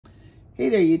Hey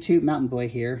there YouTube, Mountain Boy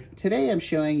here. Today I'm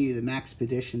showing you the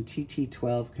Maxpedition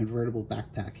TT12 convertible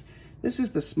backpack. This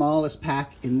is the smallest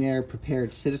pack in their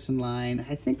prepared citizen line.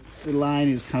 I think the line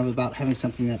is kind of about having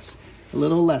something that's a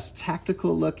little less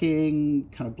tactical looking,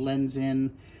 kind of blends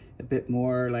in a bit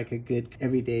more like a good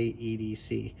everyday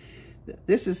EDC.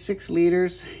 This is 6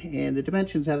 liters and the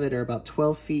dimensions of it are about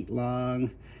 12 feet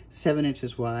long, 7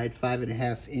 inches wide,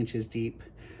 5.5 inches deep.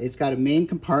 It's got a main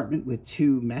compartment with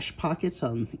 2 mesh pockets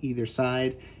on either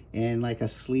side and like a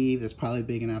sleeve that's probably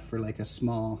big enough for like a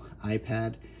small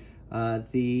iPad.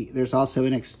 There's also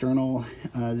an external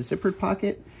zippered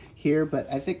pocket here, but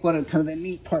I think one of kind of the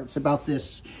neat parts about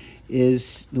this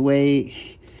is the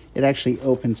way it actually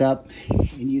opens up,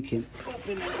 and you can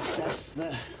open and access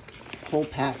the whole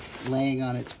pack laying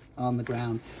on it on the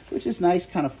ground, which is nice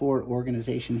kind of for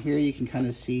organization. Here you can kind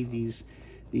of see these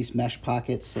mesh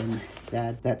pockets, and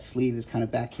that sleeve is kind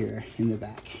of back here in the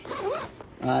back.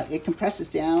 It compresses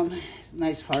down,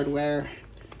 nice hardware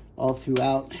all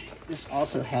throughout. This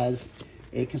also has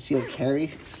a concealed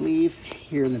carry sleeve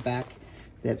here in the back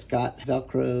that's got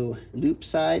Velcro loop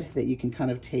side that you can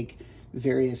kind of take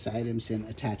various items and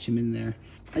attach them in there.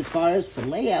 As far as the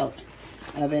layout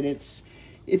of it,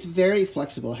 it's very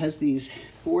flexible. It has these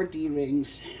 4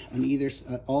 D-rings on either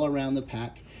all around the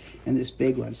pack, and this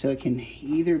big one, so it can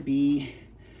either be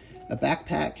a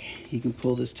backpack, you can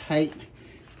pull this tight,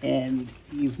 and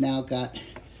you've now got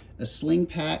a sling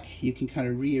pack. You can kind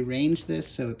of rearrange this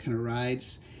so it kind of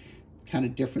rides kind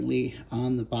of differently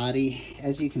on the body.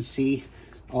 As you can see,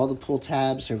 all the pull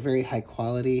tabs are very high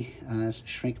quality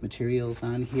shrink materials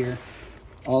on here.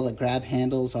 All the grab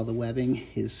handles, all the webbing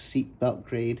is seat belt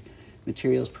grade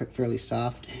materials, fairly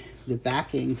soft. The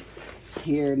backing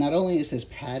here, not only is this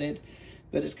padded,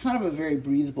 but it's kind of a very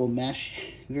breathable mesh,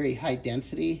 very high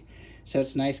density. So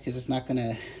it's nice because it's not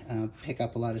gonna pick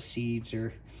up a lot of seeds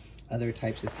or other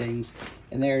types of things.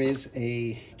 And there is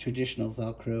a traditional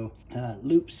Velcro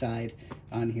loop side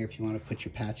on here if you want to put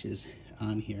your patches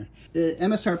on here. The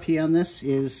MSRP on this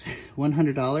is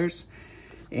 $100,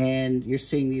 and you're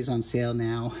seeing these on sale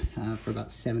now for about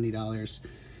 $70.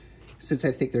 Since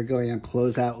I think they're going on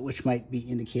closeout, which might be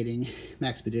indicating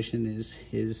Maxpedition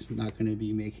is not going to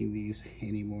be making these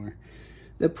anymore.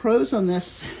 The pros on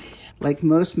this, like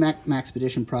most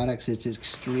Maxpedition products, it's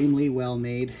extremely well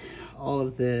made. All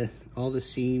the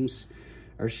seams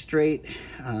are straight.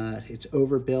 It's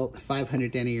overbuilt,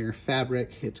 500 denier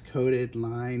fabric. It's coated,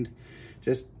 lined,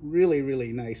 just really,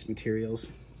 really nice materials.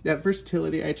 That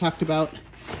versatility I talked about,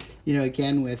 you know,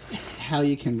 again with how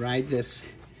you can ride this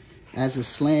as a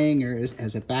sling or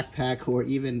as a backpack, or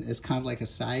even as kind of like a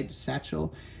side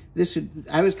satchel.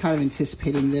 I was kind of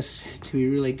anticipating this to be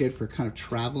really good for kind of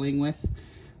traveling with,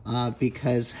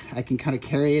 because I can kind of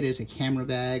carry it as a camera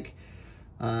bag.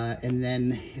 And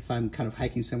then if I'm kind of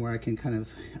hiking somewhere, I can kind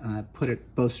of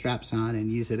put both straps on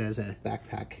and use it as a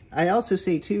backpack. I also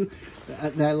say too,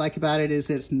 that I like about it is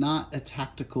it's not a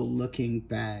tactical looking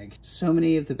bag. So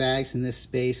many of the bags in this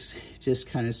space just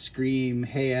kind of scream,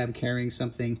 hey, I'm carrying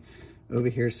something over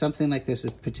here. Something like this,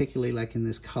 is particularly like in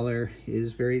this color,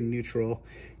 is very neutral,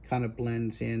 kind of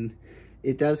blends in.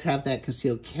 It does have that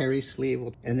concealed carry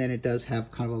sleeve, and then it does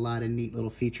have kind of a lot of neat little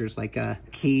features like a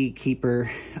key keeper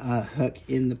hook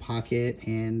in the pocket,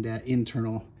 and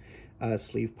internal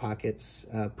sleeve pockets,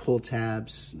 pull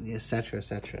tabs, etc.,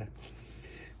 etc.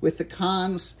 With the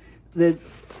cons,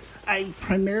 I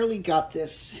primarily got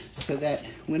this so that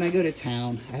when I go to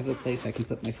town, I have a place I can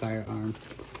put my firearm.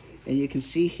 And you can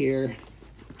see here,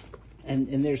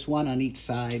 and there's one on each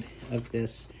side of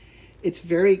this. It's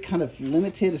very kind of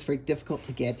limited. It's very difficult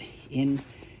to get in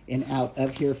and out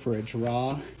of here for a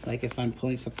draw. Like if I'm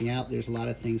pulling something out, there's a lot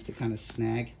of things to kind of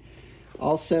snag.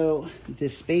 Also,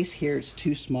 this space here, it's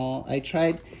too small. I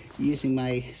tried using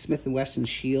my Smith & Wesson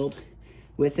Shield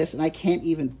with this, and I can't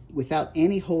even, without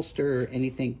any holster or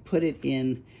anything, put it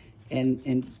in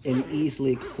and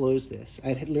easily close this.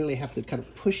 I'd literally have to kind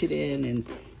of push it in and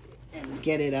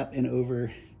get it up and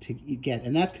over to get,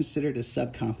 and that's considered a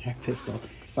subcompact pistol.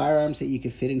 Firearms that you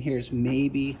could fit in here is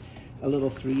maybe a little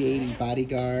 380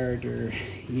 bodyguard, or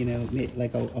you know,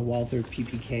 like a Walther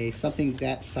PPK, something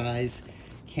that size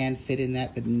can fit in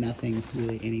that, but nothing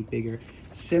really any bigger.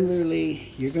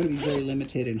 Similarly, you're going to be very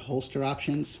limited in holster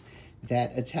options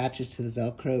that attaches to the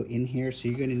Velcro in here, so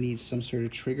you're going to need some sort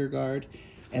of trigger guard.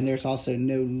 And there's also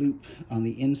no loop on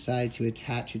the inside to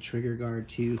attach a trigger guard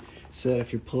to, so that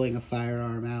if you're pulling a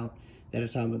firearm out, that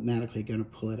it's automatically going to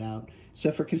pull it out. So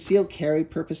for concealed carry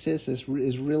purposes, this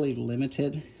is really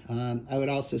limited. I would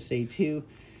also say too,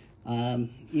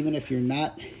 even if you're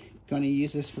not going to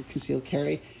use this for concealed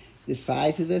carry, The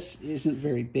size of this isn't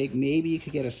very big. Maybe you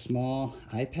could get a small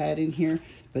iPad in here,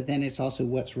 but then it's also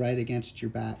what's right against your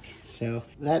back. So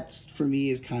that for me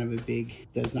is kind of a big,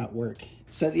 does not work.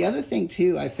 So the other thing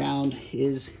too I found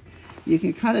is you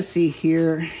can kind of see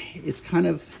here, it's kind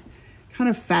of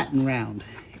fat and round.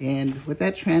 And what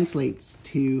that translates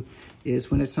to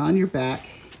is when it's on your back,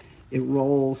 it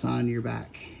rolls on your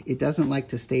back. It doesn't like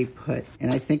to stay put.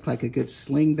 And I think like a good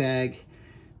sling bag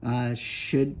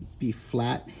should be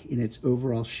flat in its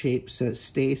overall shape so it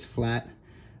stays flat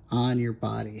on your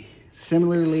body.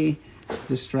 Similarly,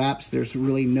 the straps, there's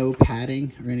really no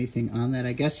padding or anything on that.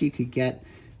 I guess you could get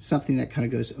something that kind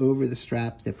of goes over the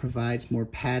strap that provides more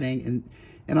padding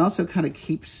and also kind of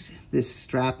keeps this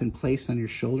strap in place on your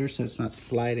shoulder so it's not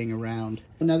sliding around.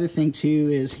 Another thing too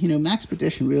is, you know,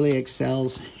 Maxpedition really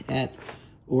excels at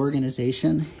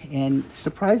organization, and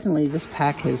surprisingly this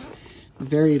pack has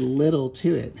very little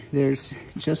to it. There's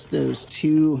just those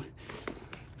two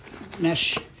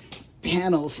mesh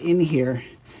panels in here,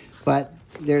 but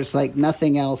there's like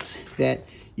nothing else that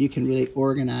you can really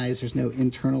organize. There's no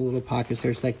internal little pockets.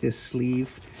 There's like this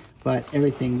sleeve, but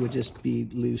everything would just be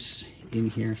loose in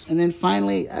here. And then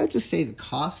finally, I would just say the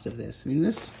cost of this. I mean,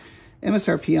 this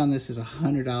MSRP on this is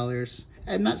 $100.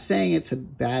 I'm not saying it's a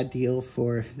bad deal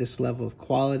for this level of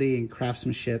quality and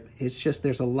craftsmanship. It's just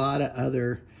there's a lot of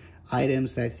other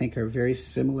items that I think are very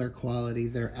similar quality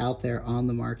that are out there on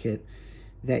the market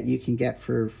that you can get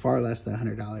for far less than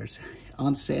 $100.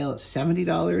 On sale at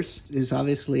 $70 is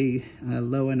obviously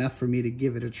low enough for me to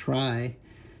give it a try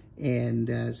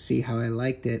and see how I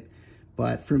liked it.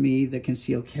 But for me, the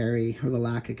concealed carry or the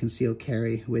lack of concealed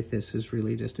carry with this is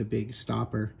really just a big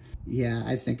stopper. Yeah,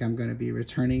 I think I'm going to be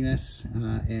returning this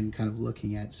and kind of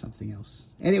looking at something else.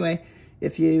 Anyway,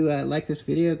 if you like this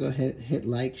video, go ahead, hit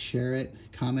like, share it,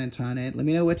 comment on it. Let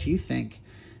me know what you think.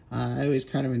 I always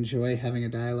kind of enjoy having a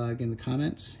dialogue in the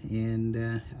comments,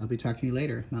 and I'll be talking to you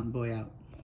later. Mountain Boy out.